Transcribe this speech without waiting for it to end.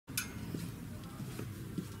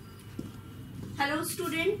Hello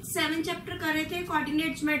student, 7 chapter कर रहे थे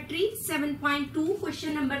coordinate geometry 7.2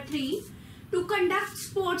 question number 3. To conduct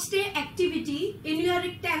sports day activity in your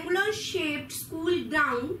rectangular shaped school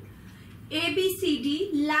ground ABCD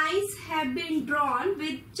lines have been drawn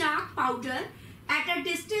with chalk powder at a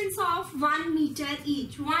distance of 1 meter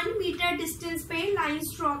each. 1 meter distance पे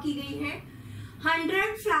lines draw की गई हैं.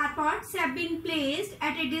 100 flower pots have been placed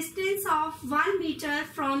at a distance of 1 meter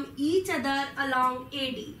from each other along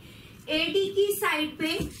AD. AD की side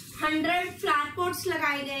पे 100 flower pots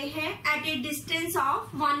लगाए गए हैं at a distance of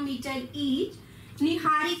 1 meter each.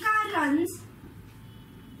 Niharika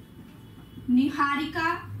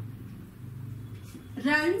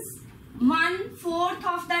runs 1/4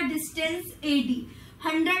 of the distance AD.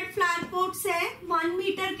 100 flower pots है 1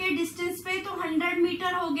 metre के distance पे, तो 100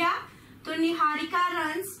 metre हो गया. तो Niharika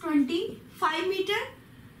runs 25 metre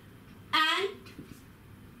and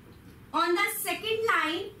on the second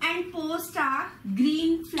line and post a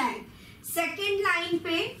green flag. Second line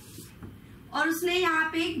पे और उसने यहाँ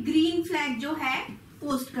पे ग्रीन फ्लैग जो है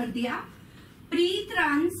पोस्ट कर दिया. प्रीत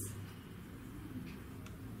runs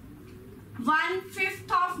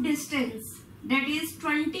 1/5 of distance, that is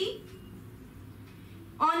 20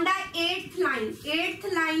 on the 8th line. 8th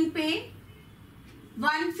line पे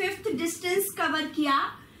 1/5 distance कवर किया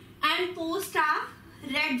and post a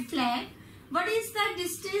red flag. What is the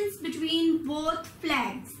distance between both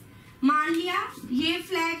flags? मान लिया ये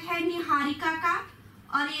फ्लैग है निहारिका का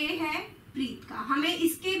और ये है प्रीत का. हमें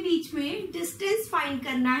इसके बीच में डिस्टेंस फाइंड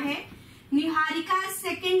करना है. निहारिका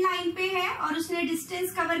सेकेंड लाइन पे है और उसने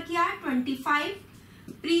डिस्टेंस कवर किया 25.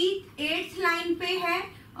 प्रीत 8th लाइन पे है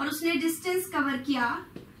और उसने डिस्टेंस कवर किया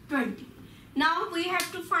 20. Now we have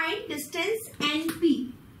to find distance NP.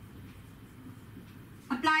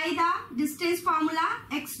 Apply the distance formula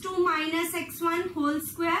x2 minus x1 whole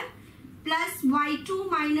square plus y2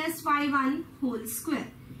 minus y1 whole square.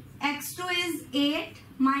 x2 is 8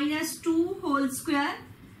 minus 2 whole square,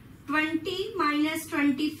 20 minus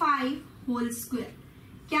 25 whole square.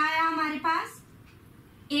 क्या आया हमारे पास?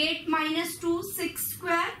 8 minus 2 6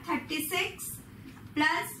 square 36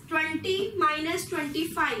 plus 20 minus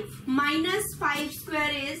 25 minus 5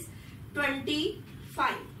 square is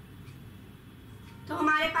 25. तो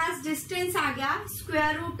हमारे पास distance आ गया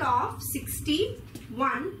square root of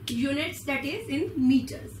 61 units, that is in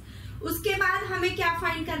metres. उसके बाद हमें क्या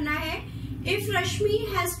फाइंड करना है? If Rashmi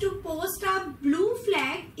has to post a blue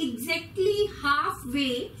flag exactly half way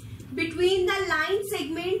between the line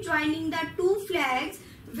segment joining the two flags,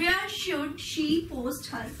 where should she post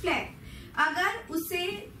her flag? अगर उसे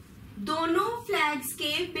दोनों flags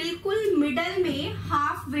के बिल्कुल मिडल में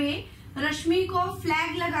हाफ वे रश्मि को फ्लैग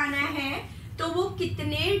लगाना है तो वो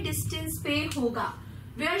कितने डिस्टेंस पे होगा?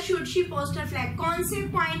 Where should she post a flag? कौन से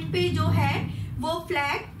पॉइंट पे जो है वो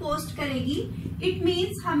फ्लैग पोस्ट करेगी? इट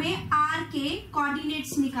मींस हमें आर के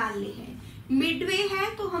कोऑर्डिनेट्स निकालने हैं. मिडवे है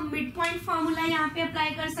तो हम मिड पॉइंट फॉर्मूला यहाँ पे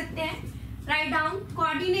अप्लाई कर सकते हैं. Write down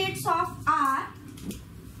coordinates of are.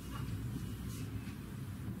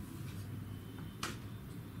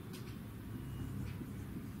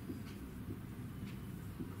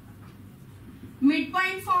 Mid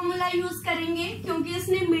point formula use करेंगे क्योंकि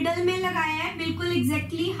इसने मिडल में लगाया है बिल्कुल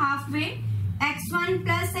exactly half way. x1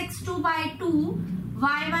 plus x2 bye 2,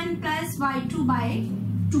 y1 plus y2 bye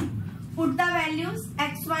 2. Put the values.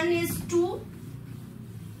 x1 is 2,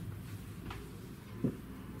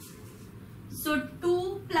 so 2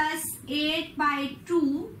 plus 8 bye 2,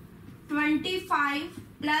 25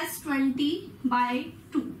 plus 20 bye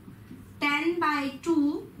 2, 10 bye 2,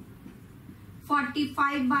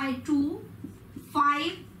 45 bye 2,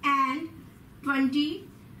 5 and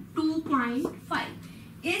 22.5.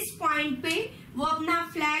 इस point पे वो अपना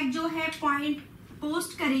फ्लैग जो है पॉइंट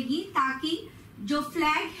पोस्ट करेगी ताकि जो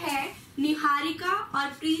फ्लैग है निहारिका और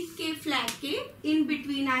प्रीत के फ्लैग के इन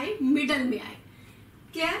बिटवीन आए, मिडल में आए.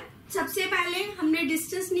 क्या? सबसे पहले हमने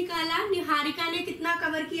डिस्टेंस निकाला. निहारिका ने कितना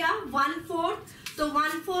कवर किया? 1/4, तो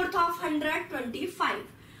 1/4 ऑफ 125.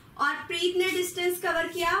 और प्रीत ने डिस्टेंस कवर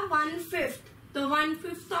किया 1/5, तो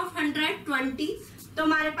 1/5 ऑफ 120. तो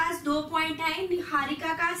हमारे पास 2 पॉइंट आए.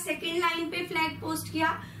 निहारिका का सेकेंड लाइन पे फ्लैग पोस्ट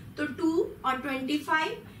किया तो 2 और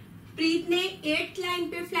 25. प्रीत ने 8th लाइन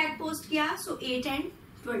पे फ्लैग पोस्ट किया, सो 8 and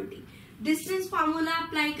 20. डिस्टेंस फॉर्मूला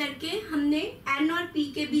अप्लाई करके हमने n और p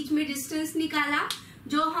के बीच में डिस्टेंस निकाला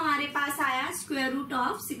जो हमारे पास आया स्क्वायर रूट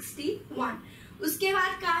ऑफ 61. उसके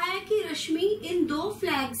बाद कहा है कि रश्मि इन दो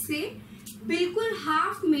फ्लैग से बिल्कुल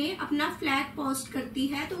हाफ में अपना फ्लैग पोस्ट करती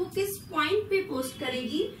है, तो वो किस पॉइंट पे पोस्ट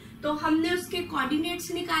करेगी? तो हमने उसके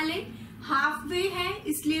कोऑर्डिनेट्स निकाले. हाफ वे है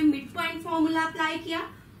इसलिए मिड पॉइंट फॉर्मूला अप्लाई किया.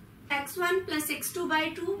 x1 plus x2 bye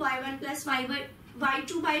 2, y1 plus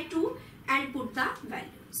y2 bye 2 and put the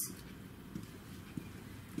value.